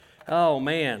Oh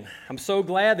man, I'm so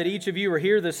glad that each of you are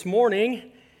here this morning,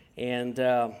 and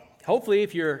hopefully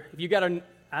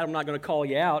I'm not going to call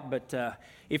you out, but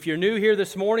if you're new here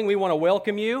this morning, we want to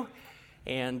welcome you,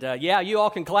 and you all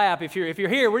can clap. If you're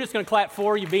here, we're just going to clap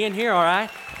for you being here, all right?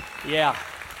 Yeah.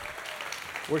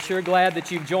 We're sure glad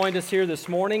that you've joined us here this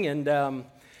morning, and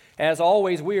as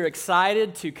always, we are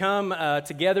excited to come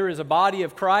together as a body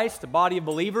of Christ, a body of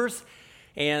believers,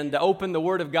 and open the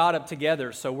Word of God up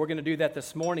together. So we're going to do that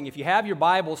this morning. If you have your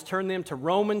Bibles, turn them to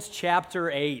Romans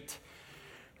chapter 8.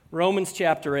 Romans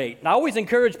chapter 8. And I always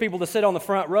encourage people to sit on the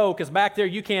front row because back there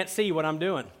you can't see what I'm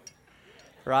doing,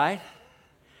 right?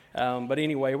 But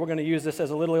anyway, we're going to use this as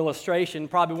a little illustration.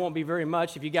 Probably won't be very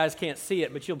much if you guys can't see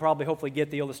it, but you'll probably hopefully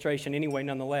get the illustration anyway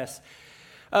nonetheless.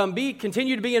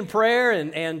 Continue to be in prayer,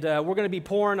 and we're going to be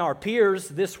pouring our piers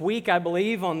this week, I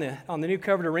believe, on the new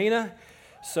covered arena.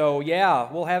 So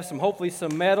yeah, we'll have hopefully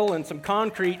some metal and some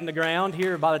concrete in the ground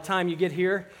here by the time you get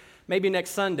here, maybe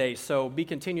next Sunday. So be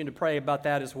continuing to pray about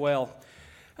that as well.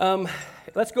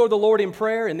 Let's go to the Lord in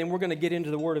prayer, and then we're going to get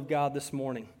into the Word of God this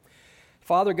morning.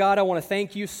 Father God, I want to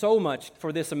thank you so much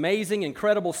for this amazing,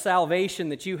 incredible salvation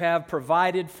that you have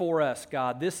provided for us,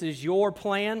 God. This is your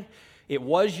plan. It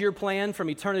was your plan from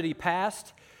eternity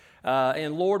past.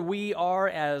 And Lord, we are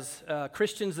as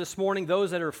Christians this morning,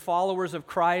 those that are followers of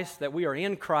Christ, that we are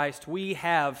in Christ, we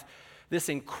have this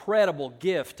incredible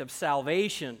gift of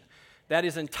salvation that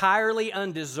is entirely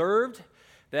undeserved,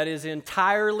 that is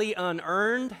entirely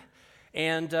unearned,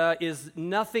 and is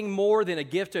nothing more than a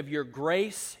gift of your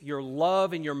grace, your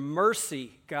love, and your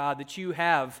mercy, God, that you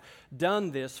have done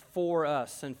this for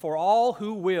us and for all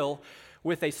who will,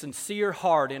 with a sincere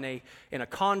heart and a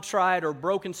contrite or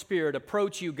broken spirit,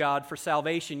 approach you, God, for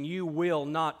salvation, you will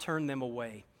not turn them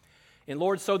away. And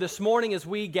Lord, so this morning as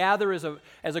we gather as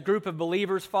a group of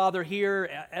believers, Father, here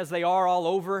as they are all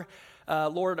over,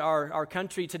 Lord, our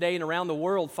country today and around the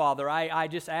world, Father, I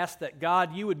just ask that,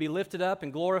 God, you would be lifted up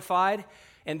and glorified,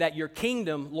 and that your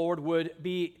kingdom, Lord, would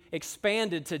be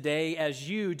expanded today as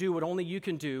you do what only you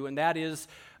can do, and that is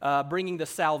bringing the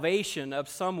salvation of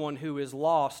someone who is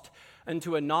lost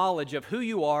into a knowledge of who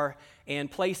you are and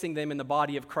placing them in the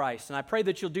body of Christ. And I pray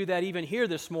that you'll do that even here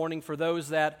this morning for those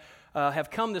that have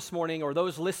come this morning, or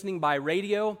those listening by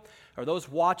radio, or those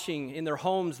watching in their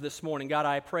homes this morning. God,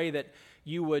 I pray that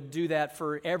you would do that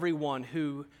for everyone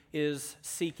who is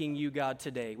seeking you, God,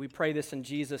 today. We pray this in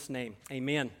Jesus' name.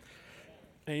 Amen.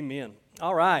 Amen.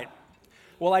 All right.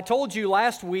 Well, I told you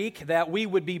last week that we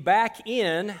would be back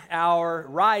in our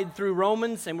ride through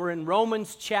Romans, and we're in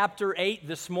Romans chapter 8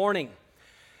 this morning.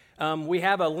 We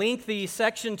have a lengthy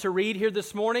section to read here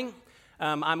this morning.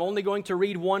 I'm only going to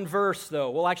read one verse,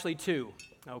 though. Well, actually two,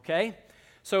 okay?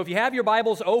 So if you have your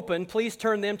Bibles open, please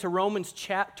turn it to Romans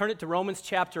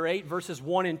chapter 8, verses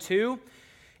 1 and 2,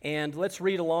 and let's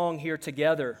read along here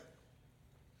together.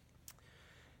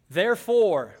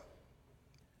 Therefore,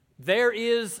 there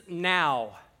is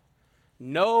now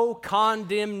no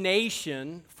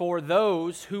condemnation for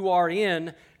those who are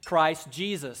in Christ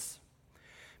Jesus.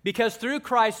 Because through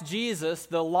Christ Jesus,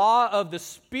 the law of the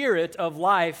Spirit of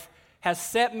life has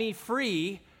set me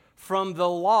free from the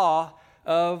law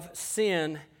of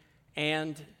sin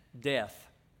and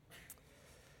death.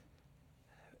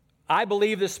 I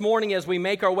believe this morning as we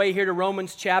make our way here to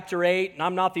Romans chapter 8, and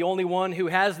I'm not the only one who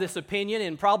has this opinion,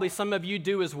 and probably some of you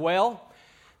do as well,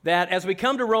 that as we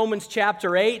come to Romans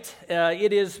chapter 8,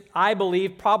 it is, I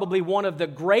believe, probably one of the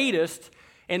greatest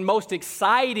and most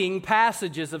exciting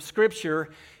passages of Scripture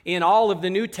in all of the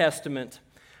New Testament.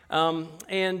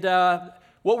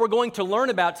 What we're going to learn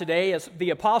about today is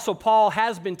the Apostle Paul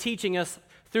has been teaching us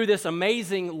through this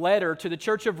amazing letter to the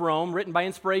Church of Rome, written by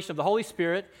inspiration of the Holy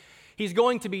Spirit. He's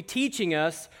going to be teaching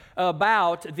us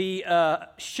about the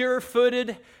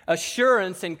sure-footed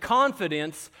assurance and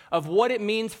confidence of what it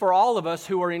means for all of us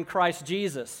who are in Christ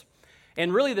Jesus.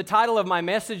 And really the title of my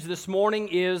message this morning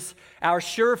is Our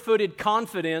Sure-Footed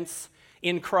Confidence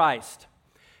in Christ.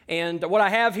 And what I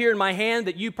have here in my hand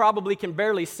that you probably can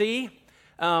barely see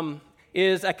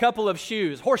is a couple of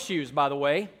shoes, horseshoes, by the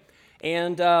way.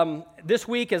 And this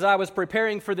week as I was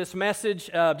preparing for this message,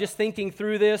 just thinking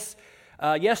through this,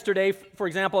 yesterday, for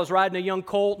example, I was riding a young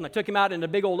colt, and I took him out in a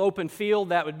big old open field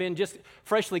that had been just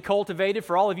freshly cultivated.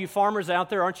 For all of you farmers out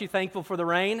there, aren't you thankful for the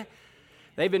rain?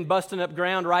 They've been busting up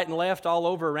ground right and left all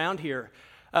over around here.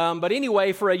 But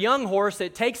anyway, for a young horse,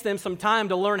 it takes them some time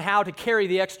to learn how to carry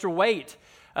the extra weight.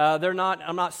 I'm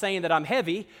not saying that I'm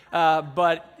heavy,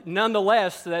 but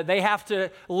nonetheless, they have to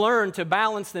learn to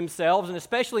balance themselves, and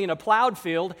especially in a plowed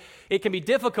field, it can be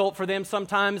difficult for them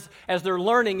sometimes as they're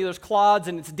learning. There's clods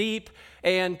and it's deep,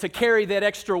 and to carry that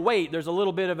extra weight, there's a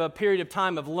little bit of a period of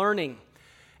time of learning.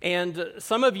 And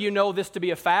some of you know this to be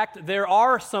a fact. There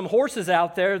are some horses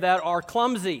out there that are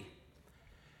clumsy.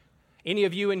 Any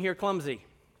of you in here clumsy?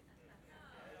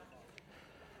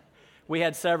 We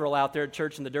had several out there at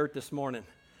church in the dirt this morning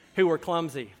who were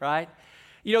clumsy, right?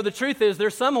 You know, the truth is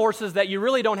there's some horses that you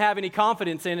really don't have any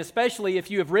confidence in, especially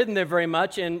if you have ridden them very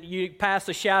much and you pass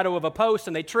the shadow of a post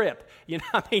and they trip. You know,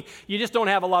 I mean, you just don't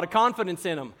have a lot of confidence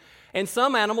in them. And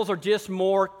some animals are just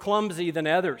more clumsy than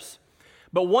others.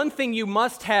 But one thing you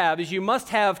must have is you must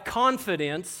have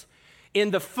confidence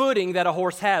in the footing that a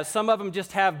horse has. Some of them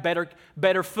just have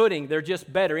better footing. They're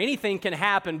just better. Anything can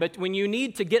happen, but when you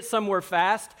need to get somewhere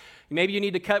fast, maybe you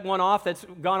need to cut one off that's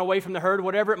gone away from the herd,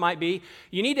 whatever it might be,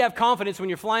 you need to have confidence when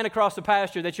you're flying across the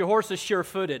pasture that your horse is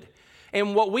sure-footed.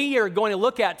 And what we are going to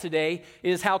look at today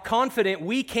is how confident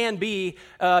we can be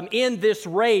in this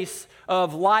race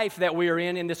of life that we are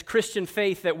in this Christian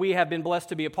faith that we have been blessed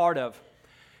to be a part of.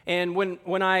 And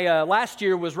when I last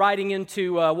year was riding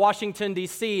into Washington,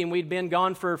 D.C., and we'd been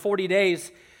gone for 40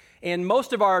 days, and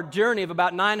most of our journey of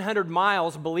about 900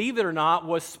 miles, believe it or not,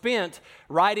 was spent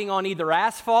riding on either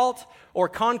asphalt or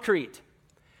concrete.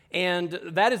 And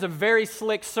that is a very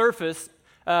slick surface,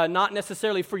 not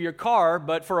necessarily for your car,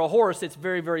 but for a horse, it's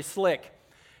very, very slick.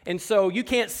 And so you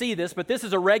can't see this, but this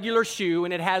is a regular shoe,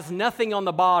 and it has nothing on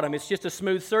the bottom. It's just a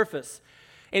smooth surface.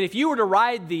 And if you were to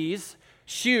ride these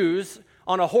shoes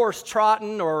on a horse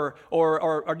trotting or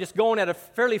just going at a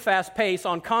fairly fast pace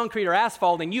on concrete or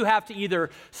asphalt, and you have to either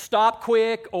stop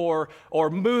quick or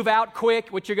move out quick,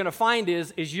 what you're going to find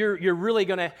is you're really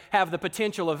going to have the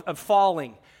potential of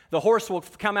falling. The horse will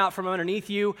come out from underneath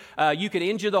you. You could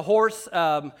injure the horse.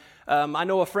 I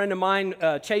know a friend of mine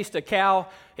chased a cow.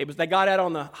 They got out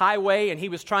on the highway, and he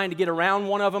was trying to get around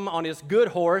one of them on his good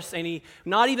horse, and he,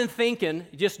 not even thinking,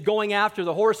 just going after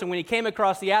the horse. And when he came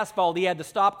across the asphalt, he had to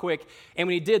stop quick. And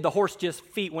when he did, the horse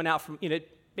feet went out from.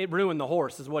 It ruined the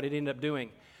horse, is what it ended up doing,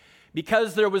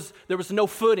 because there was no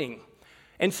footing.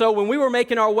 And so when we were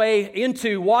making our way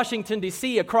into Washington,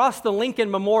 D.C., across the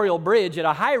Lincoln Memorial Bridge at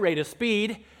a high rate of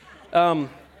speed.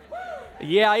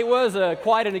 Yeah, it was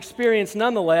quite an experience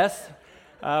nonetheless.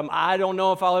 I don't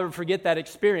know if I'll ever forget that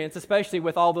experience, especially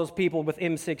with all those people with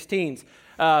M16s.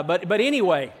 But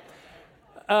anyway,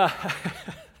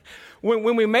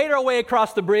 when we made our way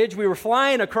across the bridge, we were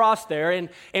flying across there,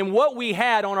 and what we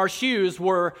had on our shoes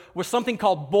was something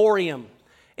called borium.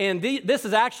 And this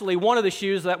is actually one of the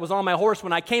shoes that was on my horse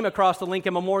when I came across the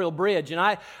Lincoln Memorial Bridge. And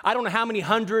I don't know how many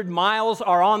 100 miles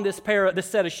are on this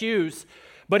set of shoes.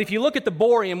 But if you look at the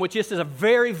borium, which just is a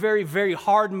very, very, very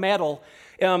hard metal,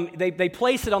 they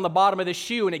place it on the bottom of the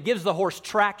shoe, and it gives the horse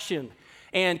traction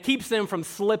and keeps them from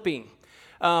slipping.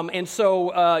 And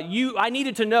so I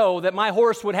needed to know that my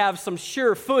horse would have some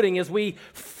sure footing as we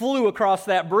flew across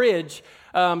that bridge,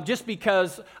 just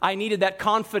because I needed that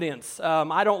confidence.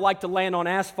 I don't like to land on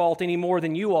asphalt any more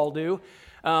than you all do.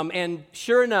 And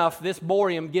sure enough, this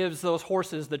borium gives those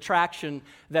horses the traction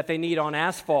that they need on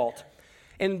asphalt.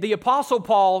 And the Apostle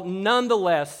Paul,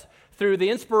 nonetheless, through the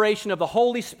inspiration of the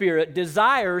Holy Spirit,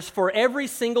 desires for every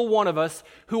single one of us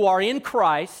who are in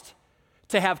Christ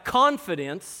to have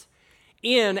confidence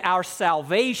in our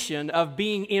salvation of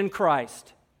being in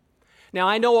Christ. Now,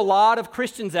 I know a lot of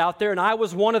Christians out there, and I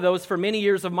was one of those for many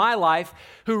years of my life,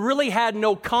 who really had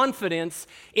no confidence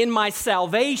in my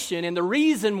salvation, and the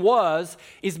reason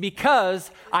is because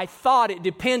I thought it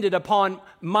depended upon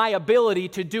my ability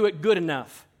to do it good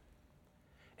enough.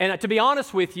 And to be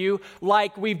honest with you,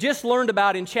 like we've just learned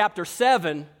about in chapter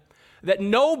 7, that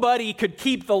nobody could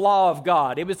keep the law of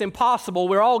God. It was impossible.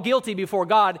 We're all guilty before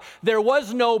God. There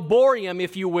was no borium,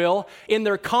 if you will, in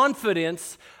their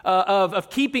confidence of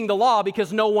keeping the law,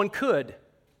 because no one could.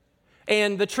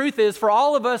 And the truth is, for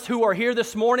all of us who are here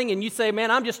this morning and you say, man,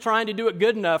 I'm just trying to do it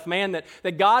good enough, man,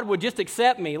 that God would just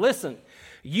accept me. Listen,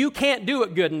 you can't do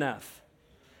it good enough.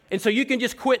 And so you can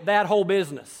just quit that whole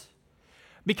business.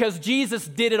 Because Jesus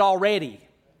did it already,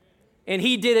 and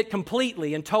He did it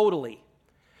completely and totally.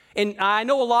 And I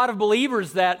know a lot of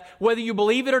believers that whether you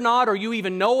believe it or not, or you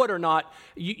even know it or not,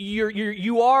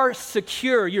 you are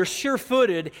secure, you're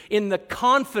sure-footed in the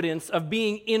confidence of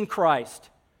being in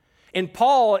Christ. And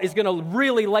Paul is going to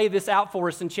really lay this out for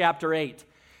us in chapter 8.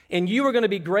 And you are going to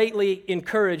be greatly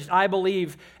encouraged, I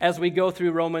believe, as we go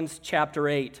through Romans chapter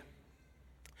 8.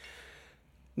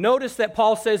 Notice that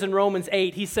Paul says in Romans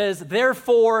 8, he says,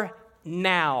 therefore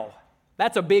now.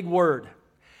 That's a big word.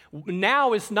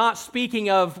 Now is not speaking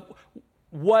of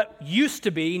what used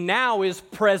to be. Now is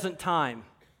present time.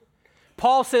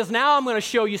 Paul says, now I'm going to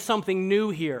show you something new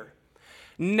here.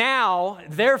 Now,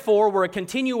 therefore, we're a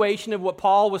continuation of what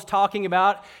Paul was talking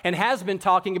about and has been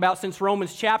talking about since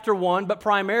Romans chapter 1, but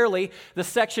primarily the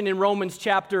section in Romans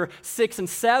chapter 6 and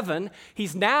 7.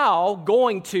 He's now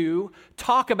going to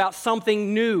talk about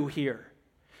something new here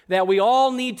that we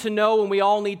all need to know and we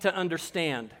all need to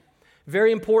understand.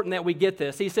 Very important that we get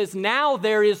this. He says, now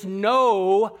there is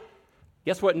no,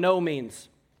 guess what no means?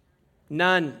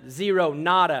 None, zero,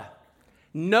 nada.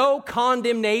 No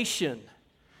condemnation.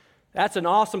 That's an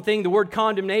awesome thing. The word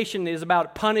condemnation is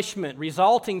about punishment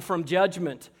resulting from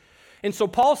judgment. And so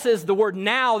Paul says the word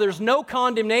now, there's no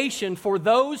condemnation for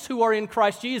those who are in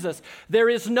Christ Jesus. There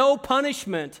is no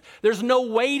punishment. There's no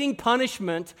waiting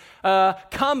punishment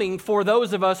coming for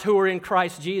those of us who are in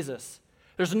Christ Jesus.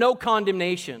 There's no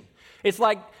condemnation. It's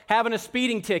like having a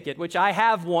speeding ticket, which I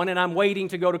have one and I'm waiting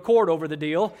to go to court over the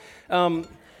deal.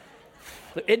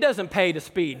 It doesn't pay to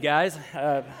speed, guys.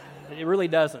 It really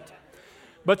doesn't.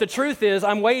 But the truth is,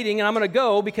 I'm waiting and I'm going to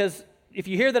go because if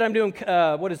you hear that I'm doing,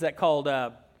 what is that called?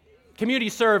 Community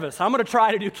service. I'm going to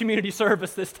try to do community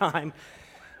service this time.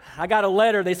 I got a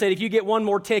letter. They said if you get one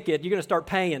more ticket, you're going to start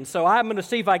paying. So I'm going to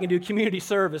see if I can do community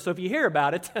service. So if you hear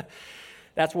about it,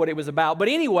 that's what it was about. But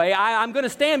anyway, I'm going to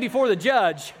stand before the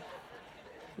judge.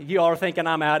 You all are thinking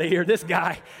I'm out of here. This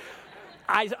guy.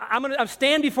 I'm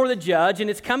stand before the judge, and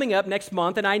it's coming up next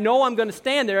month, and I know I'm going to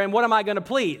stand there, and what am I going to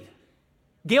plead?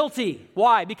 Guilty.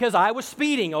 Why? Because I was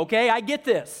speeding, okay? I get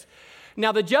this.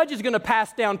 Now, the judge is going to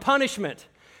pass down punishment.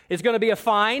 It's going to be a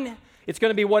fine. It's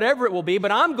going to be whatever it will be,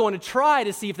 but I'm going to try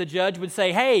to see if the judge would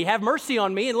say, hey, have mercy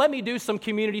on me and let me do some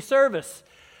community service.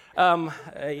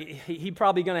 He's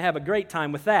probably going to have a great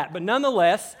time with that. But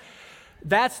nonetheless,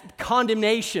 that's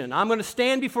condemnation. I'm going to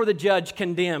stand before the judge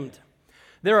condemned.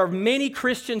 There are many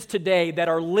Christians today that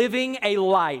are living a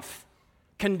life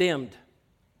condemned.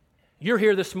 You're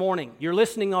here this morning. You're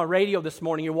listening on radio this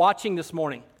morning. You're watching this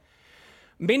morning.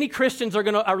 Many Christians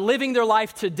are living their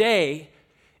life today.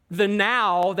 The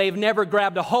now they've never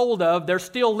grabbed a hold of. They're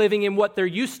still living in what there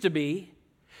used to be.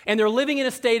 And they're living in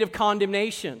a state of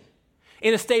condemnation,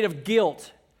 in a state of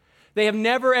guilt. They have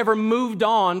never ever moved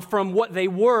on from what they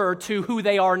were to who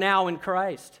they are now in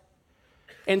Christ.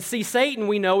 And see, Satan,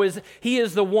 we know, he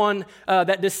is the one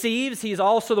that deceives. He's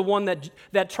also the one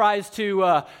that tries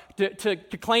to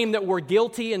claim that we're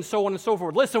guilty and so on and so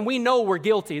forth. Listen, we know we're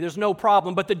guilty. There's no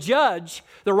problem. But the judge,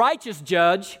 the righteous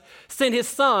judge, sent his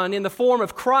son in the form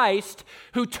of Christ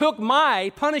who took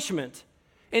my punishment.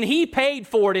 And he paid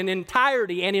for it in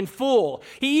entirety and in full.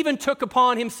 He even took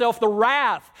upon himself the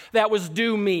wrath that was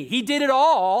due me. He did it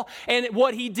all. And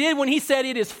what he did when he said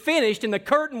it is finished and the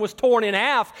curtain was torn in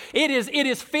half, it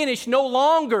is finished. No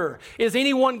longer is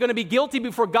anyone going to be guilty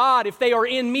before God if they are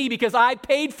in me because I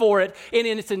paid for it in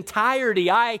its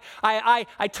entirety. I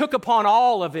took upon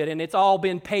all of it and it's all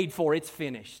been paid for. It's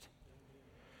finished.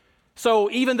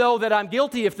 So even though that I'm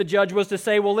guilty, if the judge was to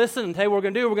say, well, listen, tell you what we're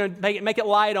going to do, we're going to make it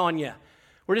light on you.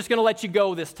 We're just going to let you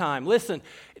go this time. Listen,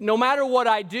 no matter what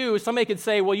I do, somebody could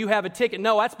say, well, you have a ticket.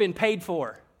 No, that's been paid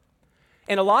for.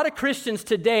 And a lot of Christians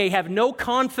today have no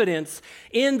confidence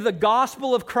in the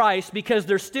gospel of Christ because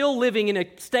they're still living in a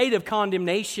state of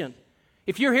condemnation.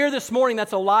 If you're here this morning,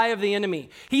 that's a lie of the enemy.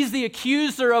 He's the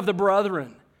accuser of the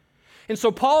brethren. And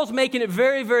so Paul's making it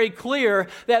very, very clear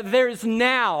that there's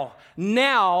now,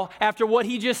 after what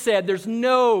he just said, there's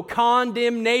no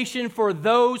condemnation for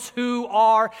those who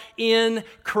are in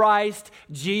Christ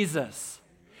Jesus.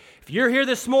 If you're here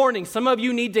this morning, some of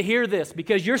you need to hear this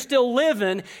because you're still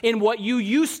living in what you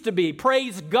used to be.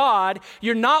 Praise God,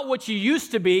 you're not what you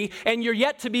used to be, and you're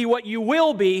yet to be what you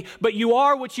will be, but you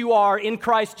are what you are in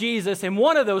Christ Jesus. And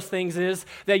one of those things is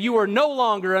that you are no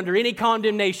longer under any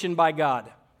condemnation by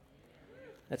God.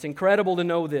 That's incredible to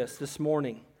know this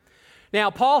morning. Now,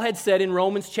 Paul had said in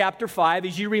Romans chapter 5,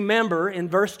 as you remember in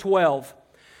verse 12,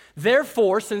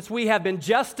 therefore, since we have been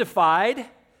justified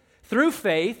through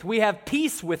faith, we have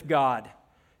peace with God.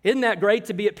 Isn't that great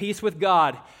to be at peace with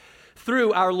God?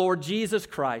 Through our Lord Jesus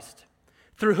Christ,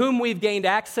 through whom we've gained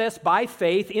access by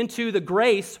faith into the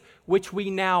grace which we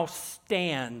now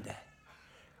stand.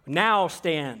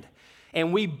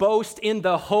 And we boast in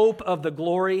the hope of the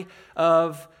glory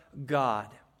of God.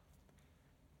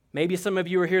 Maybe some of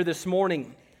you are here this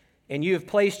morning and you have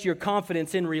placed your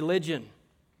confidence in religion.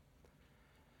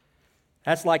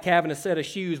 That's like having a set of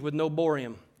shoes with no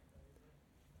borium.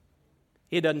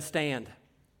 It doesn't stand.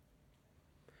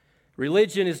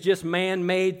 Religion is just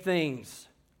man-made things,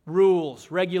 rules,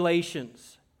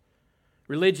 regulations.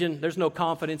 Religion, there's no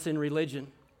confidence in religion.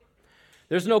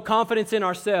 There's no confidence in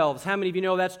ourselves. How many of you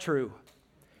know that's true?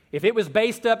 If it was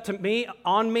based up to me,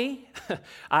 on me,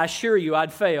 I assure you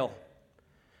I'd fail.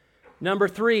 Number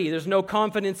 3, there's no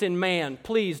confidence in man.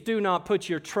 Please do not put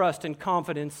your trust and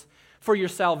confidence for your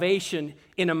salvation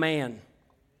in a man.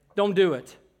 Don't do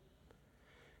it.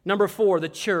 Number 4, the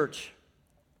church.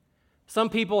 Some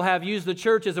people have used the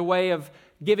church as a way of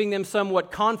giving them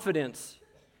somewhat confidence.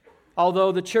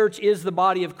 Although the church is the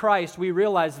body of Christ, we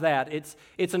realize that.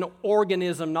 It's an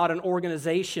organism, not an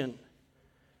organization.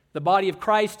 The body of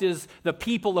Christ is the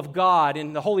people of God,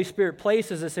 and the Holy Spirit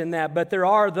places us in that. But there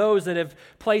are those that have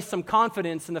placed some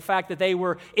confidence in the fact that they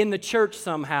were in the church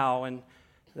somehow, and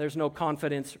there's no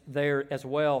confidence there as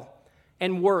well.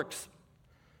 And works.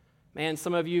 Man,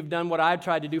 some of you have done what I've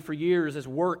tried to do for years, is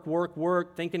work,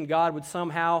 thinking God would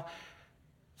somehow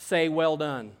say, well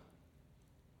done,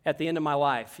 at the end of my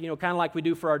life. You know, kind of like we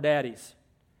do for our daddies.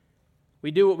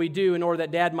 We do what we do in order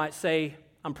that Dad might say,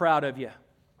 I'm proud of you.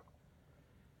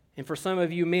 And for some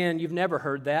of you men, you've never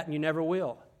heard that, and you never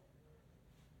will.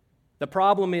 The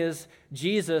problem is,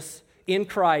 Jesus, in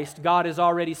Christ, God has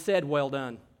already said, well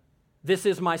done. This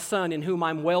is my son in whom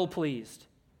I'm well pleased.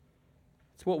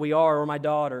 It's what we are, or my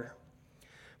daughter.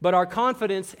 But our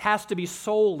confidence has to be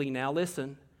solely, now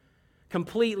listen,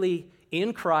 completely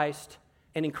in Christ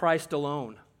and in Christ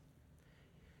alone.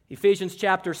 Ephesians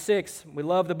chapter 6, we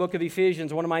love the book of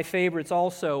Ephesians, one of my favorites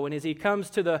also. And as he comes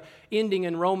to the ending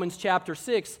in Romans chapter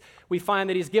 6, we find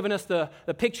that he's given us the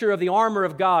picture of the armor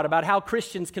of God, about how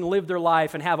Christians can live their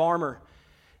life and have armor.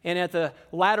 And at the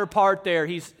latter part there,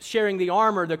 he's sharing the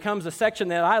armor. There comes a section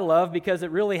that I love because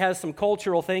it really has some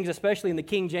cultural things, especially in the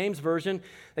King James Version,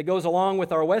 that goes along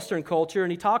with our Western culture.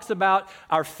 And he talks about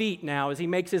our feet now as he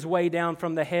makes his way down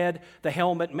from the head, the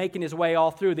helmet, making his way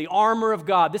all through. The armor of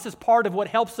God. This is part of what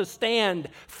helps us stand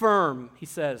firm, he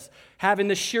says. Having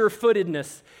the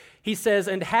sure-footedness. He says,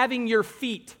 and having your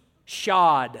feet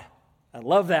shod. I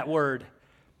love that word.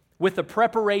 With the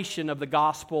preparation of the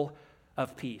gospel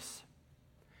of peace.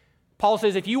 Paul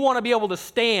says if you want to be able to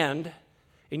stand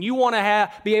and you want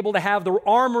to be able to have the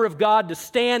armor of God to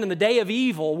stand in the day of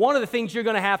evil, one of the things you're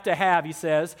going to have, he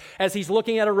says, as he's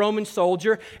looking at a Roman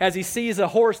soldier, as he sees a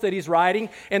horse that he's riding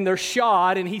and they're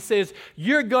shod, and he says,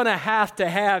 you're going to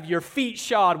have your feet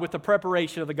shod with the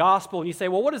preparation of the gospel. And you say,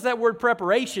 well, what does that word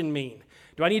preparation mean?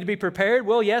 Do I need to be prepared?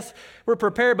 Well, yes, we're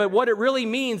prepared, but what it really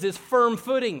means is firm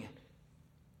footing.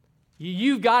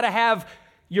 You've got to have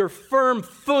your firm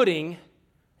footing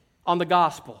on the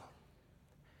gospel.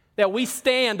 That we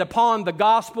stand upon the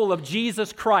gospel of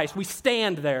Jesus Christ. We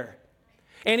stand there.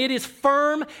 And it is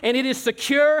firm and it is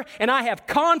secure, and I have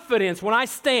confidence when I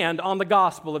stand on the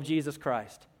gospel of Jesus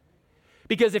Christ.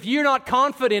 Because if you're not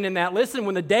confident in that, listen,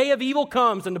 when the day of evil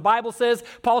comes, and the Bible says,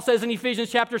 Paul says in Ephesians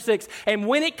chapter 6, and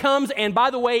when it comes, and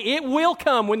by the way, it will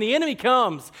come when the enemy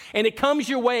comes, and it comes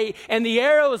your way, and the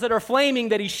arrows that are flaming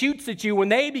that he shoots at you, when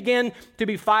they begin to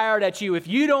be fired at you, if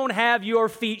you don't have your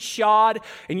feet shod,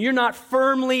 and you're not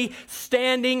firmly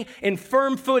standing in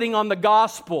firm footing on the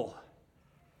gospel,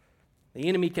 the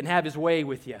enemy can have his way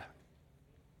with you.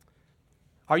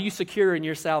 Are you secure in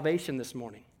your salvation this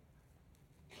morning?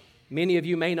 Many of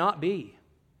you may not be,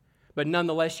 but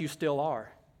nonetheless you still are.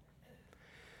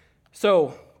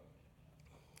 So,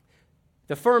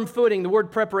 the firm footing, the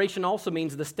word preparation also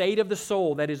means the state of the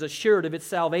soul that is assured of its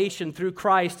salvation through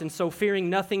Christ, and so fearing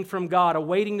nothing from God,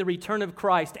 awaiting the return of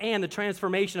Christ and the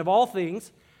transformation of all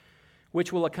things,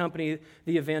 which will accompany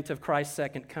the event of Christ's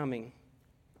second coming.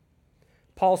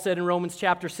 Paul said in Romans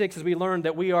chapter 6, as we learned,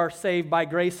 that we are saved by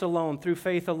grace alone, through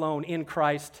faith alone, in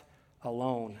Christ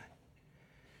alone.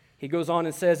 He goes on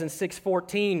and says in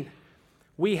 6:14,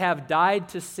 we have died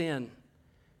to sin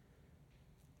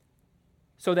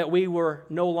so that we were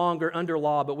no longer under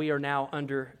law, but we are now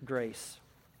under grace.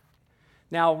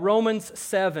 Now, Romans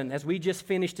 7, as we just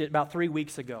finished it about 3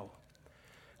 weeks ago.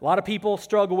 A lot of people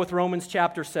struggle with Romans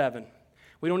chapter 7.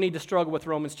 We don't need to struggle with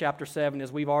Romans chapter 7,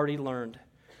 as we've already learned.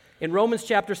 In Romans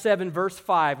chapter 7, verse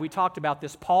 5, we talked about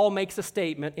this. Paul makes a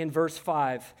statement in verse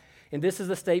 5, and this is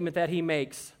the statement that he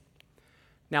makes.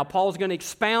 Now, Paul's going to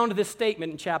expound this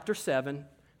statement in chapter 7.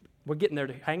 We're getting there.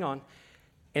 Hang on.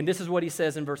 And this is what he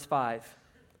says in verse 5.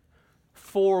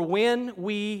 For when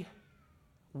we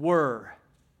were,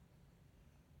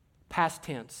 past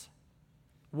tense,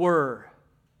 were.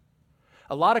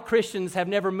 A lot of Christians have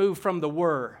never moved from the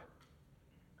were.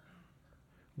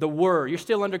 The were. You're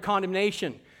still under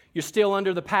condemnation. You're still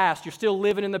under the past. You're still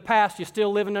living in the past. You're still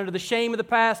living under the shame of the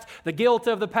past, the guilt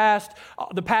of the past,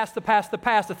 the past.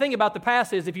 The thing about the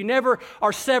past is if you never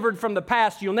are severed from the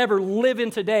past, you'll never live in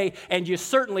today, and you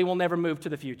certainly will never move to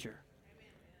the future.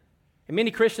 And many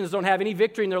Christians don't have any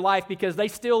victory in their life because they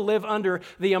still live under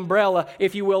the umbrella,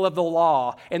 if you will, of the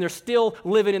law. And they're still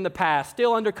living in the past,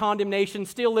 still under condemnation,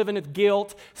 still living with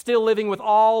guilt, still living with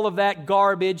all of that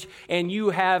garbage. And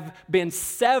you have been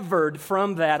severed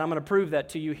from that. I'm going to prove that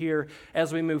to you here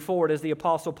as we move forward, as the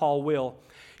Apostle Paul will.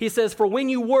 He says, for when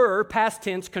you were, past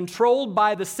tense, controlled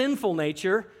by the sinful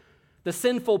nature, the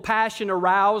sinful passion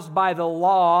aroused by the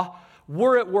law,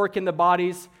 were at work in the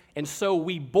bodies, and so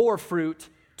we bore fruit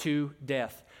to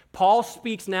death. Paul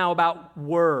speaks now about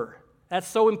were. That's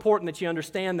so important that you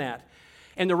understand that.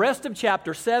 And the rest of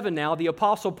chapter 7 now, the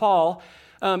Apostle Paul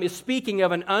is speaking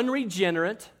of an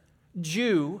unregenerate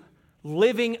Jew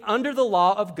living under the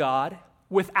law of God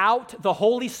without the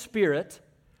Holy Spirit.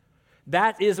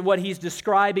 That is what he's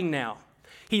describing now.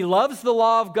 He loves the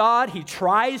law of God. He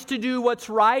tries to do what's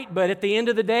right, but at the end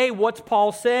of the day, what's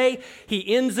Paul say?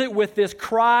 He ends it with this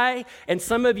cry, and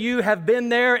some of you have been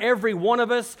there. Every one of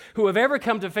us who have ever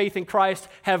come to faith in Christ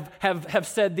have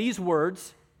said these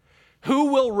words: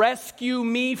 who will rescue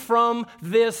me from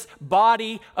this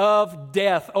body of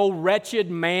death, O wretched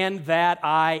man that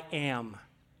I am?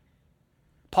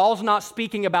 Paul's not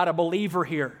speaking about a believer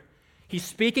here. He's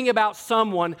speaking about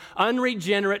someone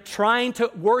unregenerate trying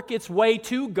to work its way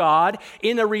to God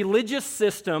in a religious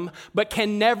system, but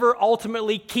can never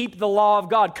ultimately keep the law of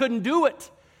God. Couldn't do it.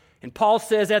 And Paul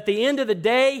says, at the end of the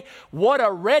day, what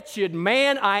a wretched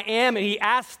man I am. And he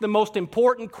asks the most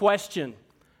important question: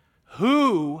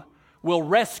 who will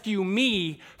rescue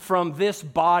me from this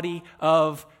body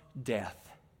of death?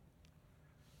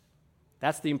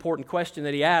 That's the important question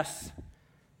that he asks,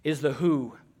 is the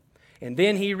who. And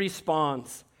then he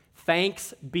responds,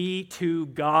 thanks be to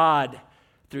God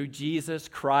through Jesus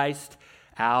Christ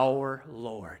our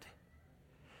Lord.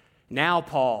 Now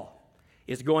Paul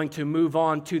is going to move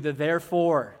on to the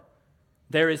therefore.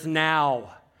 There is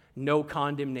now no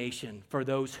condemnation for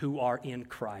those who are in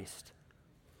Christ.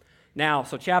 Now,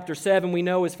 so chapter 7 we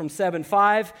know is from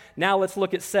 7:5. Now let's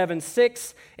look at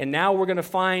 7:6. And now we're going to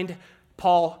find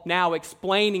Paul now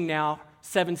explaining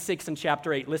 7:6 in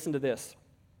chapter 8. Listen to this.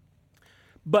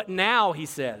 But now, he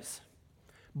says,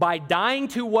 by dying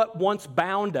to what once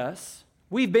bound us,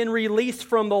 we've been released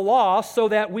from the law so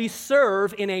that we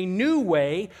serve in a new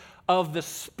way of the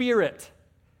Spirit,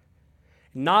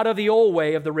 not of the old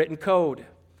way of the written code.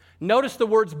 Notice the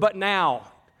words but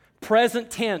now, present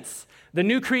tense, the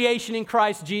new creation in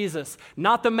Christ Jesus,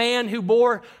 not the man who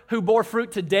bore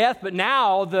fruit to death, but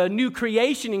now the new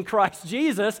creation in Christ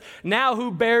Jesus, now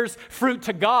who bears fruit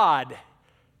to God.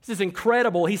 This is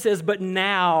incredible. He says, but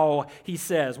now, he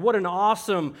says. What an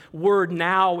awesome word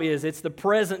now is. It's the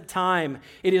present time.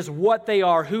 It is what they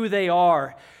are, who they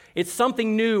are. It's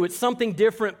something new. It's something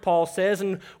different, Paul says.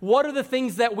 And what are the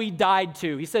things that we died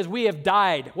to? He says, we have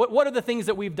died. What are the things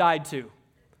that we've died to?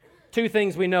 Two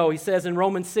things we know. He says in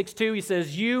Romans 6:2, he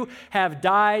says, you have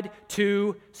died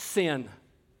to sin.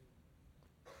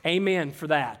 Amen for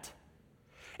that.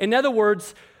 In other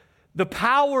words, the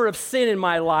power of sin in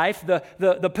my life,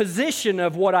 the position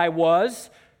of what I was,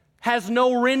 has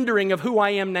no rendering of who I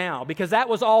am now, because that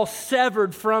was all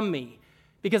severed from me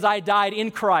because I died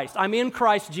in Christ. I'm in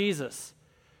Christ Jesus.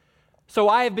 So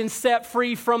I have been set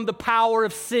free from the power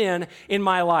of sin in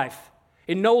my life.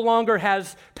 It no longer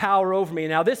has power over me.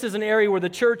 Now, this is an area where the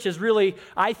church is really,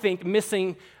 I think,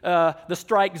 missing the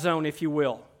strike zone, if you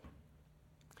will.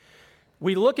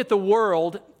 We look at the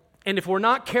world, and if we're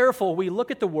not careful, we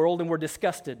look at the world and we're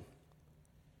disgusted.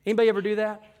 Anybody ever do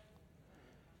that?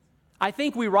 I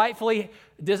think we rightfully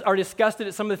are disgusted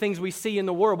at some of the things we see in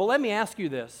the world. But let me ask you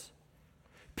this.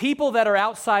 People that are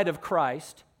outside of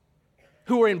Christ,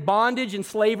 who are in bondage and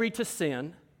slavery to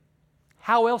sin,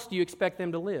 how else do you expect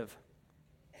them to live?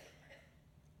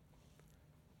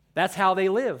 That's how they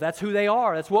live. That's who they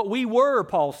are. That's what we were,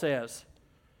 Paul says.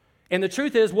 And the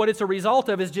truth is, what it's a result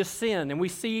of is just sin. And we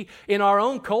see in our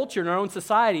own culture, in our own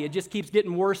society, it just keeps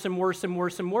getting worse and worse and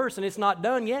worse and worse, and it's not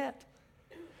done yet.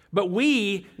 But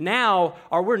we now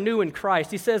we're new in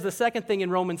Christ. He says the second thing in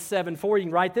Romans 7:4, you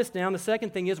can write this down. The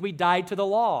second thing is we died to the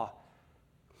law.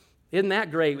 Isn't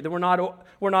that great? That we're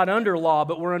not under law,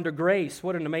 but we're under grace.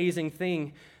 What an amazing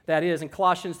thing that is. And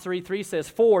Colossians 3:3 says,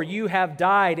 for you have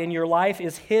died, and your life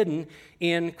is hidden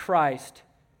in Christ.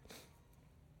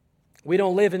 We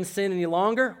don't live in sin any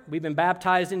longer. We've been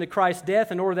baptized into Christ's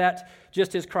death in order that,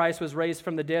 just as Christ was raised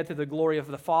from the dead through the glory of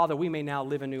the Father, we may now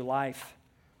live a new life.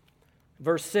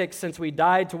 Verse 6, since we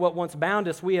died to what once bound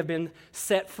us, we have been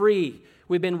set free.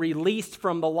 We've been released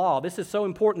from the law. This is so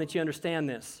important that you understand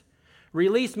this.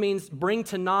 Release means bring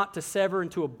to naught, to sever, and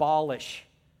to abolish.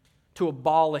 To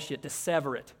abolish it, to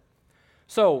sever it.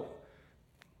 So,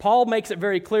 Paul makes it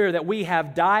very clear that we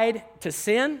have died to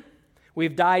sin,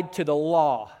 we've died to the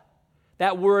law.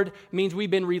 That word means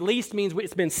we've been released, means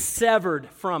it's been severed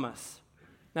from us.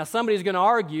 Now, somebody's going to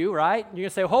argue, right? You're going to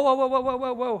say,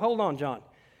 whoa, hold on, John.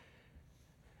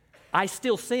 I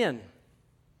still sin.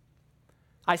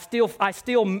 I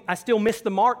still miss the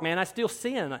mark, man. I still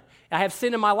sin. I have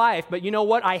sin in my life, but you know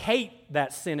what? I hate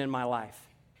that sin in my life.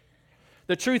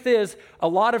 The truth is, a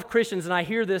lot of Christians, and I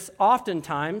hear this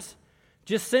oftentimes,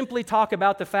 just simply talk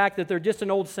about the fact that they're just an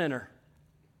old sinner.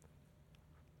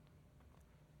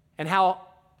 And how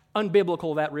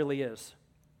unbiblical that really is.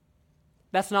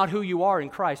 That's not who you are in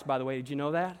Christ, by the way. Did you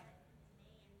know that?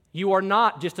 You are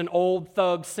not just an old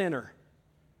thug sinner.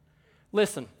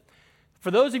 Listen,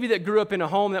 for those of you that grew up in a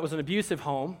home that was an abusive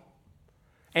home,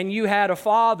 and you had a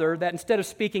father that instead of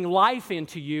speaking life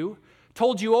into you,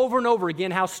 told you over and over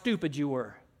again how stupid you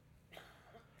were,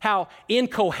 how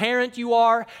incoherent you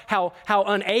are, how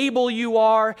unable you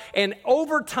are. And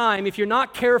over time, if you're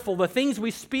not careful, the things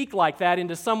we speak like that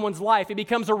into someone's life, it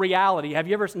becomes a reality. Have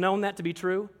you ever known that to be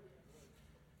true?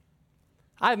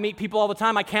 I meet people all the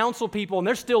time. I counsel people, and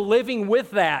they're still living with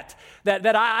that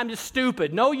I'm just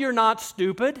stupid. No, you're not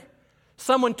stupid.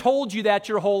 Someone told you that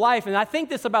your whole life. And I think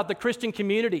this about the Christian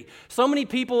community. So many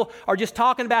people are just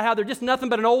talking about how they're just nothing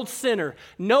but an old sinner.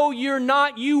 No, you're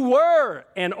not. You were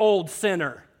an old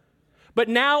sinner. But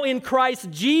now in Christ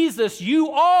Jesus,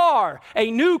 you are a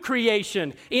new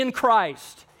creation in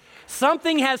Christ.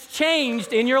 Something has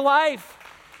changed in your life.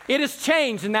 It has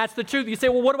changed, and that's the truth. You say,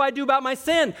 well, what do I do about my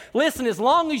sin? Listen, as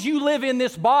long as you live in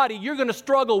this body, you're going to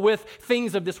struggle with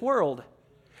things of this world.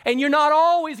 And you're not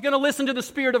always going to listen to the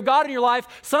Spirit of God in your life.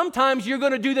 Sometimes you're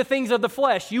going to do the things of the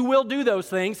flesh. You will do those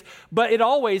things, but it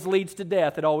always leads to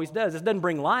death. It always does. It doesn't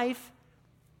bring life.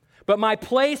 But my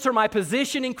place or my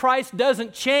position in Christ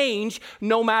doesn't change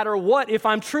no matter what. If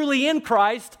I'm truly in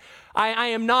Christ, I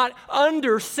am not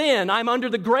under sin. I'm under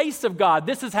the grace of God.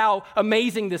 This is how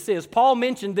amazing this is. Paul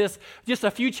mentioned this just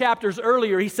a few chapters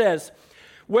earlier. He says,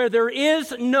 where there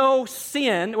is no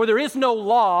sin, or there is no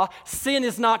law, sin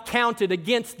is not counted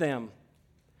against them.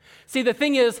 See, the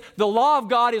thing is, the law of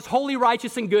God is holy,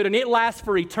 righteous, and good, and it lasts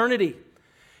for eternity.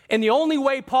 And the only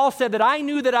way Paul said that I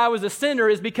knew that I was a sinner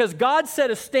is because God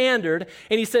set a standard,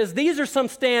 and he says, these are some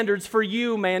standards for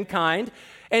you, mankind,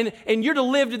 and you're to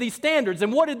live to these standards.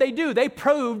 And what did they do? They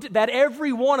proved that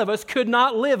every one of us could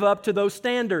not live up to those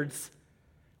standards.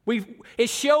 It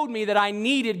showed me that I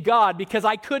needed God because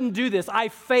I couldn't do this. I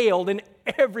failed in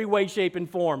every way, shape, and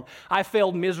form. I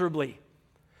failed miserably.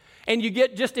 And you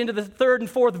get just into the third and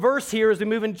fourth verse here as we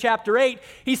move into chapter 8.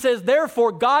 He says,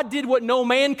 therefore, God did what no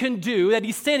man can do, that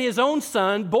he sent his own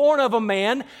son, born of a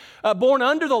man, born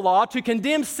under the law, to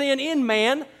condemn sin in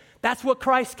man. That's what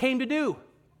Christ came to do.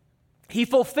 He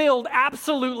fulfilled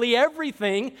absolutely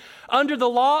everything under the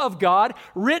law of God,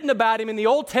 written about him in the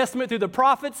Old Testament through the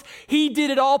prophets. He did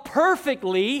it all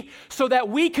perfectly so that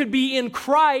we could be in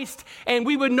Christ and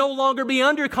we would no longer be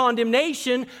under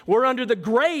condemnation. We're under the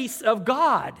grace of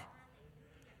God.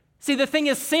 See, the thing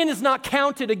is, sin is not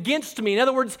counted against me. In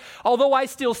other words, although I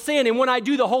still sin, and when I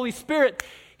do, the Holy Spirit,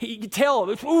 He can tell,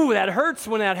 ooh, that hurts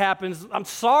when that happens. I'm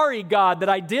sorry, God, that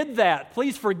I did that.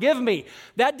 Please forgive me.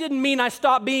 That didn't mean I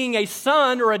stopped being a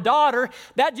son or a daughter.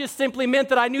 That just simply meant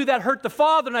that I knew that hurt the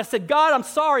Father, and I said, God, I'm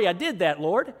sorry I did that,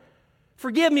 Lord.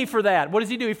 Forgive me for that. What does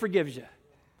he do? He forgives you.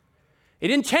 It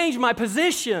didn't change my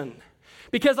position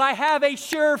because I have a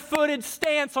sure-footed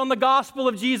stance on the gospel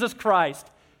of Jesus Christ.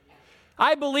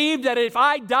 I believe that if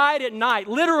I died at night,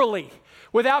 literally,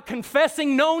 without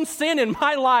confessing known sin in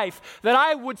my life, that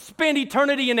I would spend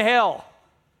eternity in hell.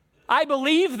 I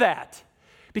believe that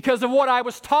because of what I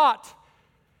was taught.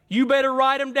 You better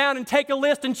write them down and take a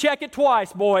list and check it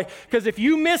twice, boy, because if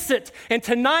you miss it, and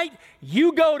tonight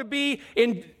you go to be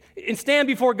in and stand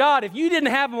before God, if you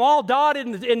didn't have them all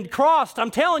dotted and crossed,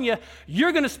 I'm telling you,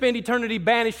 you're going to spend eternity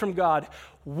banished from God.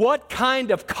 What kind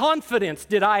of confidence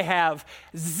did I have?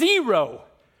 Zero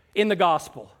in the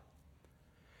gospel.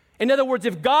 In other words,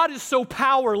 if God is so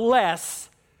powerless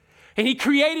and he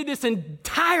created this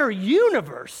entire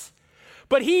universe,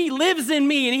 but he lives in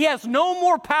me and he has no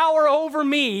more power over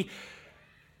me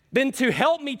than to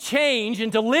help me change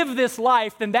and to live this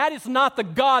life, then that is not the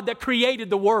God that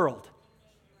created the world.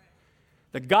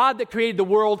 The God that created the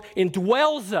world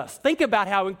indwells us. Think about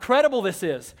how incredible this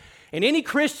is. And any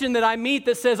Christian that I meet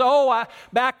that says,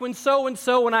 back when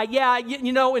so-and-so, and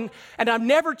and I've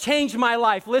never changed my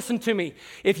life. Listen to me.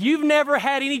 If you've never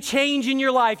had any change in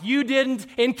your life, you didn't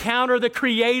encounter the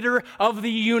creator of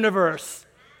the universe.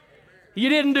 You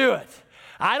didn't do it.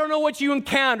 I don't know what you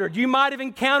encountered. You might have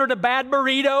encountered a bad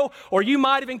burrito, or you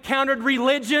might have encountered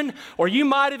religion, or you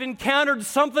might have encountered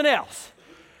something else.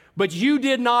 But you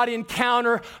did not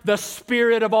encounter the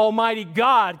Spirit of Almighty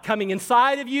God coming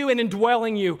inside of you and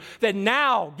indwelling you, that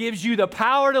now gives you the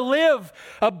power to live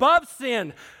above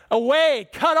sin, away,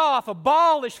 cut off,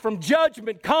 abolished from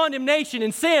judgment, condemnation,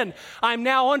 and sin. I'm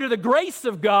now under the grace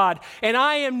of God, and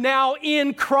I am now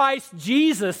in Christ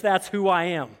Jesus. That's who I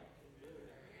am.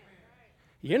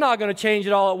 You're not going to change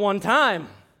it all at one time,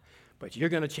 but you're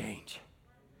going to change.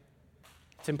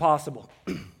 It's impossible.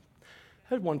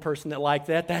 I had one person that liked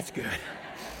that. That's good.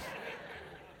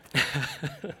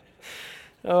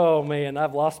 Oh, man,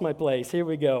 I've lost my place. Here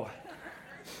we go.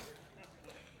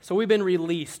 So we've been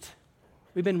released.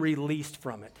 We've been released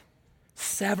from it,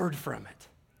 severed from it.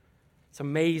 It's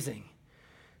amazing.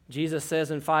 Jesus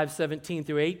says in 5:17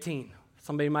 through 18,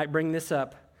 somebody might bring this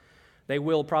up. They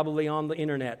will probably on the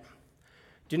internet.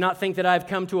 Do not think that I've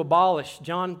come to abolish.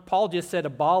 Paul just said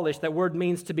abolish. That word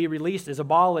means to be released, is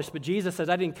abolish. But Jesus says,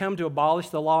 I didn't come to abolish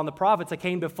the law and the prophets. I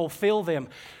came to fulfill them.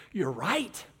 You're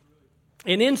right.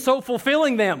 And in so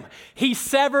fulfilling them, he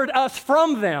severed us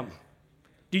from them.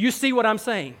 Do you see what I'm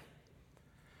saying?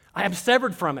 I am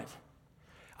severed from it.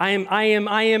 I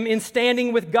am in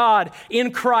standing with God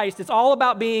in Christ. It's all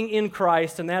about being in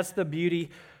Christ, and that's the beauty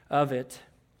of it.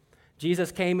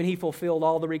 Jesus came and he fulfilled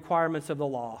all the requirements of the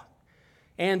law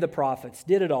and the prophets,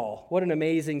 did it all. What an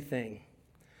amazing thing.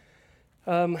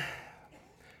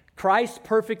 Christ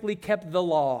perfectly kept the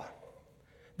law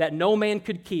that no man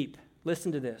could keep.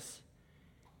 Listen to this.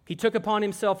 He took upon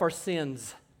himself our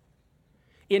sins.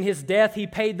 In his death, he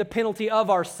paid the penalty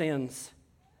of our sins,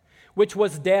 which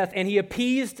was death, and he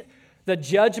appeased the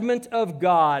judgment of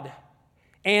God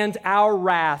and our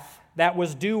wrath that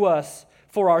was due us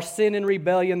for our sin and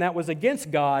rebellion that was against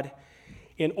God,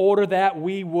 in order that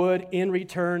we would in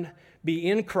return be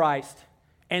in Christ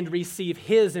and receive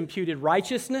his imputed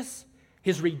righteousness,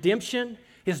 his redemption,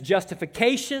 his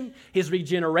justification, his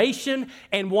regeneration,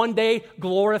 and one day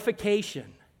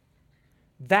glorification.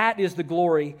 That is the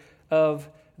glory of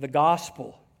the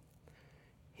gospel.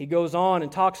 He goes on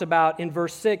and talks about in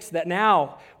verse 6 that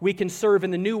now we can serve in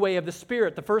the new way of the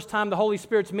Spirit. The first time the Holy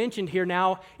Spirit's mentioned here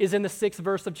now is in the 6th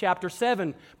verse of chapter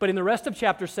 7. But in the rest of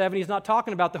chapter 7, he's not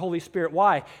talking about the Holy Spirit.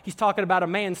 Why? He's talking about a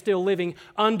man still living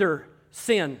under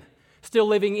sin, still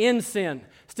living in sin,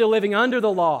 still living under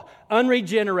the law,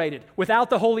 unregenerated, without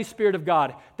the Holy Spirit of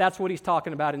God. That's what he's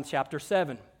talking about in chapter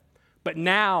 7. But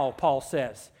now, Paul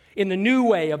says, in the new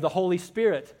way of the Holy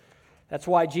Spirit. That's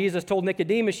why Jesus told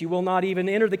Nicodemus, you will not even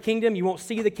enter the kingdom, you won't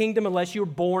see the kingdom unless you're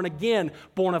born again,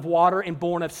 born of water and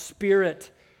born of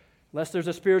Spirit. Unless there's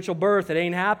a spiritual birth, it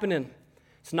ain't happening.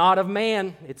 It's not of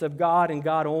man, it's of God and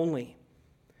God only.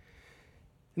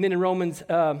 And then in Romans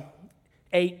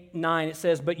 8:9 it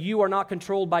says, but you are not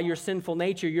controlled by your sinful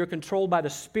nature, you're controlled by the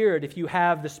Spirit if you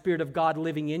have the Spirit of God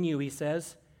living in you, he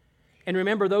says. And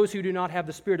remember, those who do not have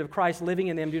the Spirit of Christ living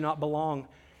in them do not belong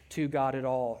to God at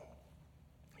all.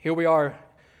 Here we are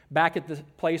back at the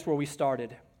place where we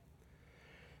started.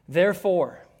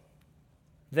 Therefore,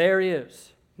 there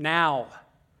is now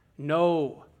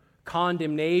no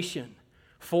condemnation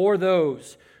for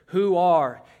those who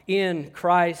are in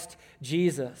Christ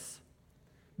Jesus,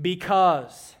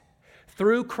 because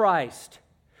through Christ,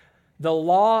 the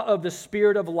law of the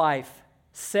Spirit of life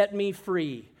set me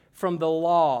free from the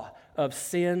law of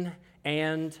sin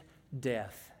and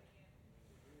death.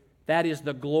 That is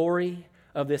the glory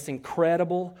of this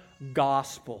incredible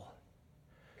gospel.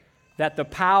 That the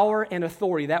power and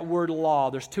authority, that word law,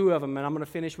 there's two of them, and I'm going to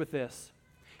finish with this.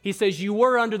 He says, you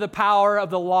were under the power of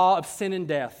the law of sin and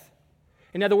death.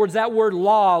 In other words, that word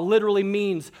law literally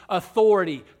means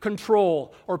authority,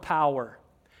 control, or power.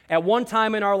 At one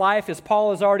time in our life, as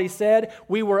Paul has already said,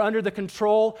 we were under the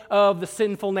control of the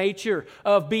sinful nature,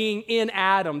 of being in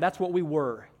Adam. That's what we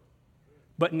were.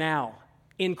 But now,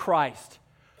 in Christ,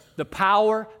 the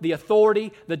power, the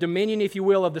authority, the dominion, if you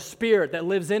will, of the Spirit that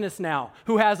lives in us now,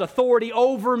 who has authority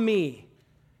over me,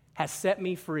 has set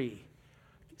me free,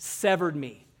 severed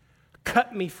me,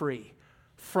 cut me free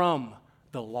from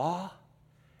the law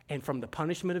and from the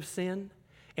punishment of sin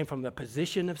and from the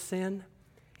position of sin,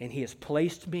 and he has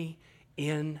placed me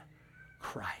in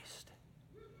Christ.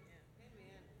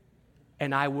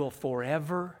 And I will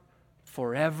forever,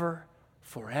 forever,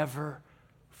 forever,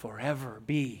 forever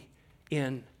be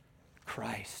in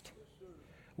Christ.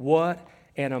 What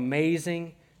an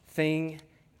amazing thing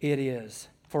it is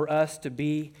for us to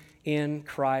be in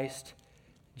Christ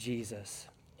Jesus.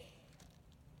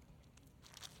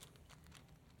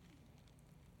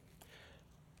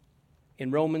 in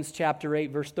Romans chapter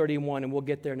 8, verse 31, and we'll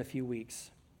get there in a few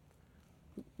weeks.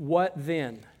 What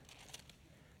then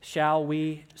shall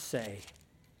we say?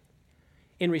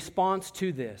 In response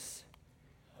to this,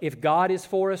 if God is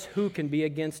for us, who can be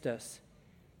against us?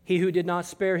 He who did not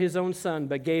spare his own son,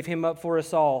 but gave him up for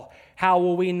us all, how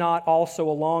will we not also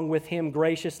along with him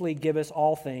graciously give us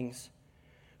all things?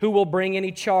 Who will bring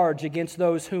any charge against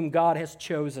those whom God has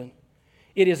chosen?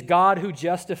 It is God who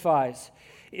justifies.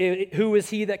 Who is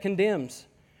he that condemns?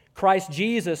 Christ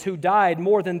Jesus, who died,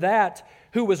 more than that,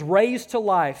 who was raised to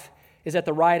life, is at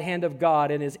the right hand of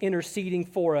God and is interceding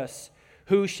for us.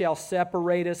 Who shall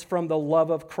separate us from the love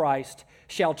of Christ?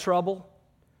 Shall trouble?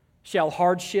 Shall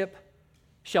hardship?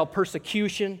 Shall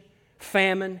persecution,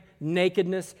 famine,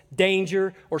 nakedness,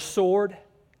 danger, or sword?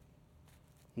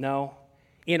 No.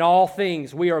 In all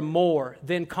things we are more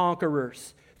than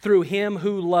conquerors through him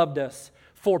who loved us.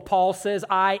 For Paul says,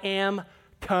 I am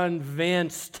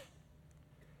convinced.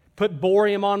 Put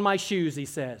borium on my shoes, he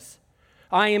says.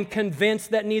 I am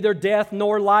convinced that neither death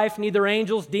nor life, neither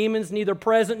angels, demons, neither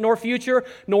present nor future,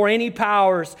 nor any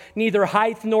powers, neither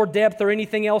height nor depth or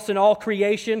anything else in all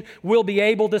creation will be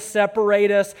able to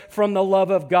separate us from the love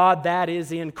of God that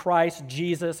is in Christ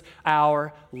Jesus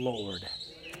our Lord.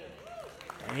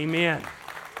 Amen.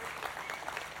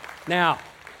 Now,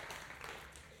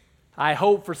 I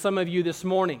hope for some of you this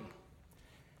morning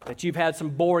that you've had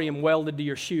some borium welded to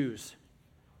your shoes.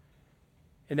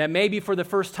 And that maybe for the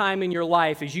first time in your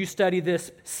life, as you study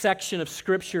this section of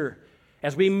Scripture,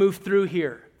 as we move through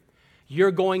here,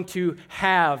 you're going to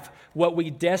have what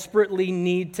we desperately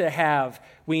need to have.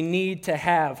 We need to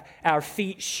have our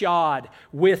feet shod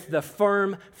with the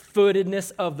firm-footedness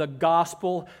of the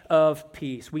gospel of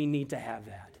peace. We need to have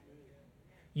that.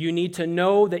 You need to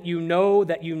know that you know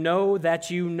that you know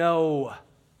that you know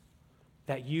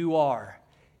that you are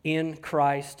in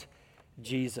Christ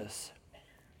Jesus.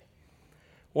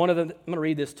 I'm going to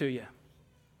read this to you.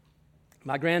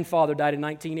 My grandfather died in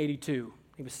 1982.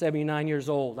 He was 79 years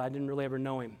old. I didn't really ever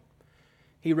know him.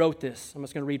 He wrote this. I'm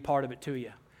just going to read part of it to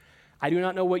you. I do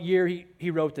not know what year he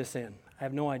wrote this in. I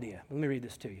have no idea. Let me read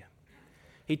this to you.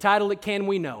 He titled it, Can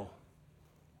We Know?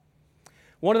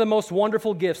 One of the most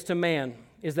wonderful gifts to man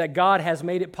is that God has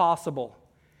made it possible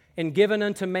and given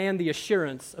unto man the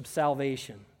assurance of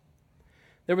salvation.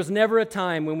 There was never a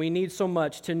time when we need so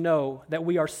much to know that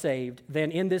we are saved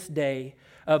than in this day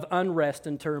of unrest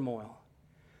and turmoil.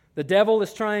 The devil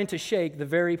is trying to shake the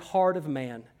very heart of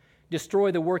man,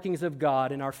 destroy the workings of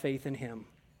God and our faith in him.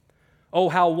 Oh,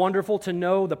 how wonderful to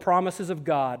know the promises of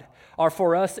God are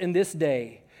for us in this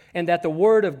day, and that the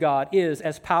Word of God is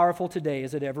as powerful today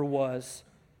as it ever was.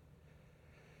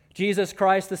 Jesus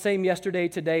Christ, the same yesterday,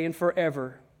 today, and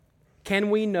forever. Can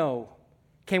we know?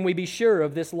 Can we be sure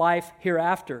of this life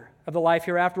hereafter, of the life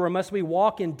hereafter, or must we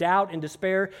walk in doubt and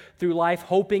despair through life,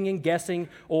 hoping and guessing,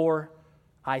 or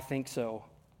I think so?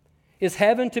 Is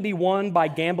heaven to be won by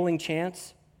gambling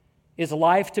chance? Is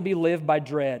life to be lived by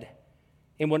dread?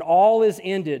 And when all is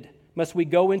ended, must we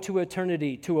go into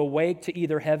eternity to awake to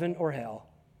either heaven or hell?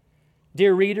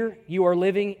 Dear reader, you are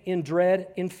living in dread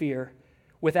and fear,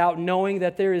 without knowing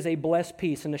that there is a blessed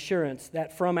peace and assurance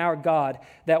that from our God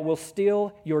that will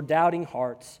still your doubting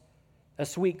hearts. A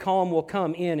sweet calm will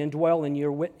come in and dwell in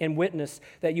you and witness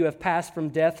that you have passed from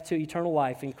death to eternal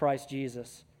life in Christ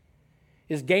Jesus.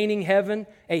 Is gaining heaven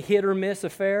a hit or miss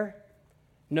affair?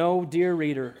 No, dear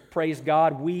reader, praise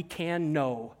God, we can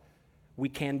know. We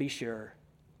can be sure.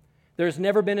 There has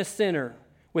never been a sinner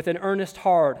with an earnest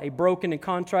heart, a broken and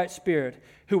contrite spirit,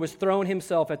 who has thrown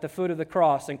himself at the foot of the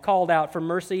cross and called out for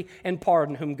mercy and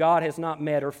pardon, whom God has not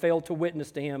met or failed to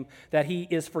witness to him that he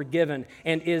is forgiven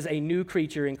and is a new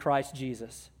creature in Christ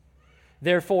Jesus.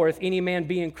 Therefore, if any man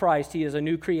be in Christ, he is a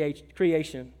new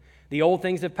creation. The old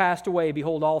things have passed away,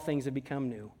 behold, all things have become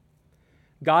new.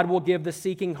 God will give the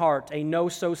seeking heart a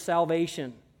know-so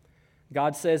salvation.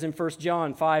 God says in 1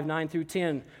 John 5, 9 through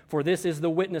 10, For this is the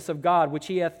witness of God, which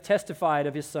he hath testified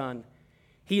of his Son.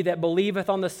 He that believeth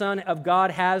on the Son of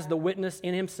God has the witness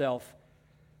in himself.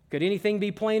 Could anything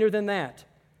be plainer than that?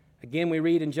 Again, we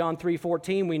read in John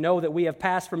 3:14, we know that we have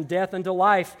passed from death unto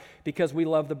life because we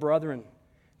love the brethren.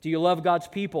 Do you love God's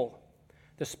people?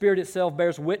 The Spirit itself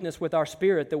bears witness with our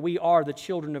spirit that we are the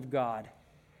children of God.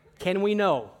 Can we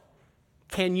know?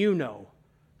 Can you know?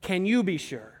 Can you be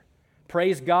sure?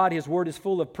 Praise God, his word is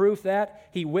full of proof that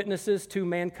he witnesses to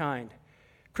mankind.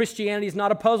 Christianity is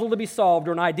not a puzzle to be solved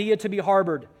or an idea to be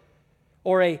harbored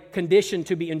or a condition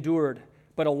to be endured,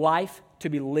 but a life to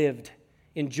be lived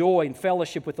in joy and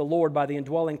fellowship with the Lord by the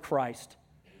indwelling Christ.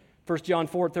 1 John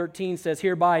 4:13 says,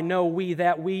 Hereby know we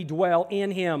that we dwell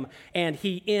in him and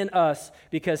he in us,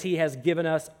 because he has given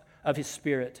us of His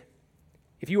Spirit.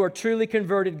 If you are truly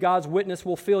converted, God's witness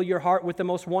will fill your heart with the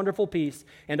most wonderful peace,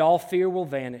 and all fear will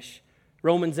vanish.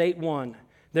 Romans 8:1,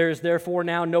 there is therefore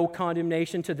now no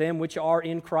condemnation to them which are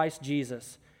in Christ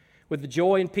Jesus. With the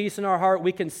joy and peace in our heart,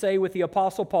 we can say with the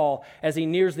Apostle Paul, as he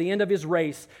nears the end of his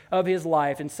race of his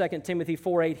life in 2 Timothy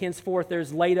 4:8, henceforth there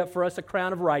is laid up for us a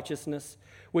crown of righteousness,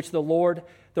 which the Lord,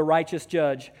 the righteous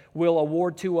judge, will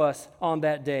award to us on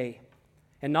that day.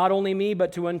 And not only me,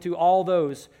 but unto all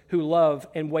those who love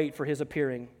and wait for His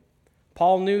appearing.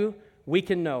 Paul knew, we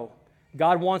can know.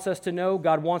 God wants us to know.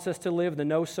 God wants us to live the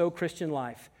know-so Christian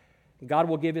life. God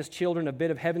will give His children a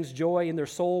bit of heaven's joy in their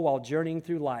soul while journeying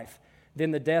through life.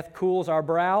 Then the death cools our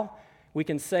brow. We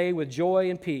can say with joy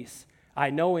and peace, I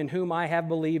know in whom I have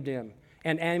believed Him,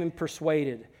 and am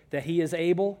persuaded that He is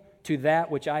able to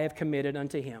that which I have committed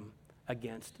unto Him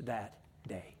against that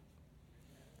day.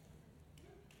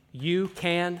 You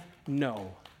can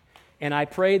know. And I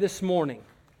pray this morning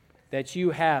that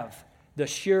you have the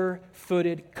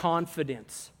sure-footed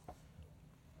confidence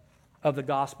of the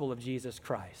gospel of Jesus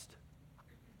Christ.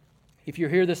 If you're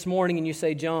here this morning and you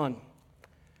say, John,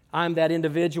 I'm that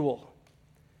individual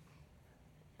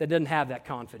that doesn't have that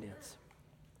confidence,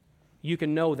 you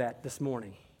can know that this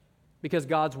morning because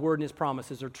God's word and His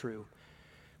promises are true.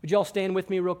 Would you all stand with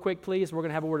me real quick, please? We're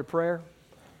going to have a word of prayer.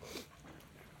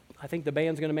 I think the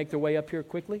band's going to make their way up here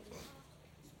quickly.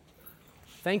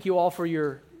 Thank you all for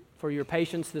your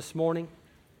patience this morning.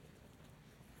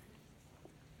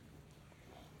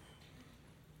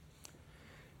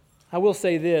 I will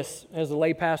say this, as the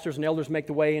lay pastors and elders make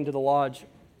the way into the lodge,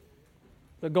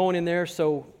 they're going in there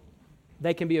so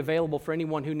they can be available for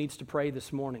anyone who needs to pray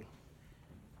this morning.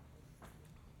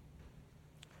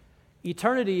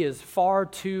 Eternity is far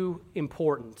too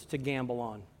important to gamble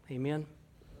on. Amen?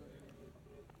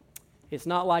 It's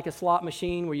not like a slot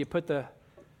machine where you put the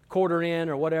quarter in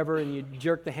or whatever and you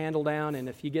jerk the handle down, and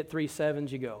if you get 3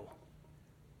 sevens, you go.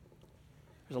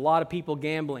 There's a lot of people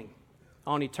gambling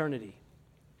on eternity.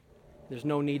 There's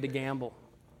no need to gamble.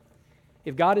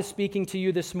 If God is speaking to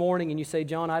you this morning and you say,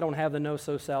 John, I don't have the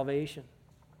know-so salvation.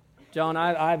 John,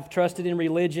 I've trusted in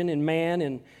religion and man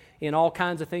and in all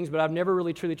kinds of things, but I've never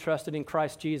really truly trusted in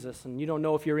Christ Jesus. And you don't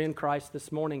know if you're in Christ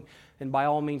this morning, then by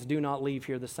all means do not leave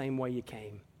here the same way you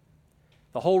came.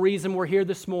 The whole reason we're here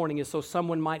this morning is so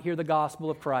someone might hear the gospel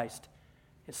of Christ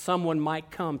and someone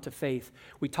might come to faith.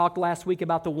 We talked last week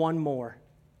about the one more.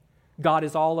 God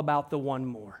is all about the one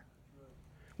more.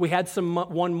 We had some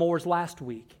one mores last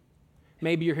week.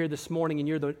 Maybe you're here this morning and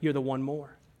you're the one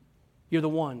more. You're the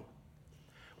one.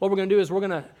 What we're going to do is we're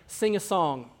going to sing a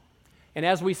song. And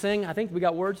as we sing, I think we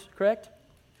got words, correct?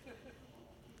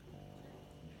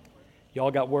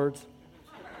 Y'all got words?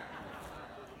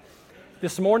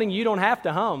 This morning, you don't have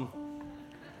to hum.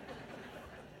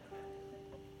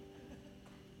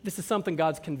 This is something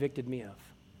God's convicted me of.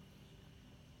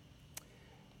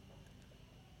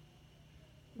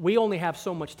 We only have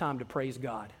so much time to praise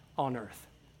God on earth.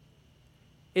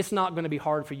 It's not going to be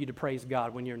hard for you to praise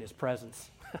God when you're in His presence.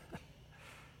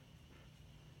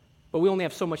 But we only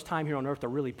have so much time here on earth to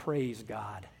really praise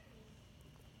God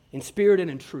in spirit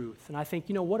and in truth. And I think,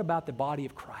 what about the body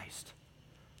of Christ?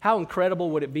 How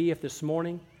incredible would it be if this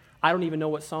morning, I don't even know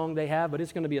what song they have, but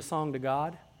it's going to be a song to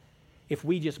God, if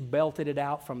we just belted it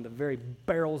out from the very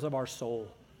barrels of our soul,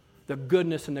 the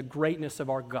goodness and the greatness of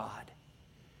our God.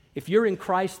 If you're in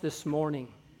Christ this morning,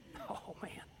 oh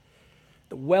man,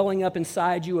 the welling up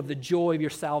inside you of the joy of your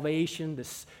salvation,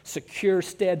 this secure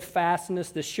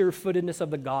steadfastness, the sure-footedness of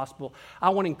the gospel,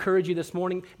 I want to encourage you this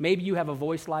morning, maybe you have a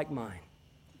voice like mine.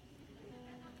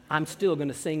 I'm still going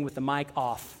to sing with the mic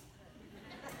off.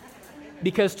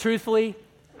 Because truthfully,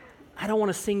 I don't want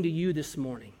to sing to you this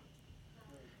morning.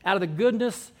 Out of the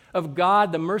goodness of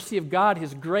God, the mercy of God,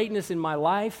 His greatness in my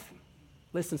life,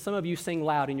 listen, some of you sing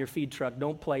loud in your feed truck.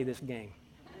 Don't play this game.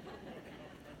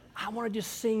 I want to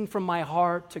just sing from my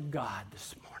heart to God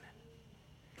this morning.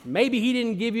 Maybe He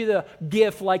didn't give you the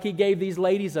gift like He gave these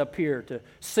ladies up here to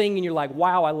sing, and you're like,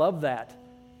 wow, I love that.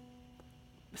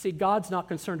 See, God's not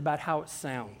concerned about how it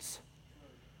sounds.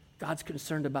 God's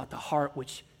concerned about the heart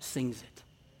which sings it.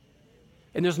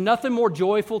 And there's nothing more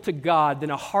joyful to God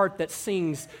than a heart that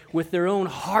sings with their own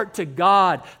heart to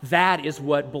God. That is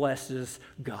what blesses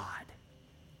God.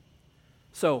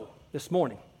 So, this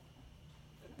morning,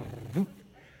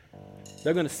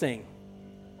 they're going to sing.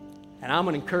 And I'm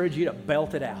going to encourage you to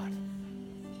belt it out.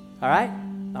 All right?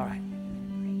 All right.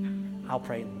 I'll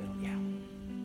pray in a minute.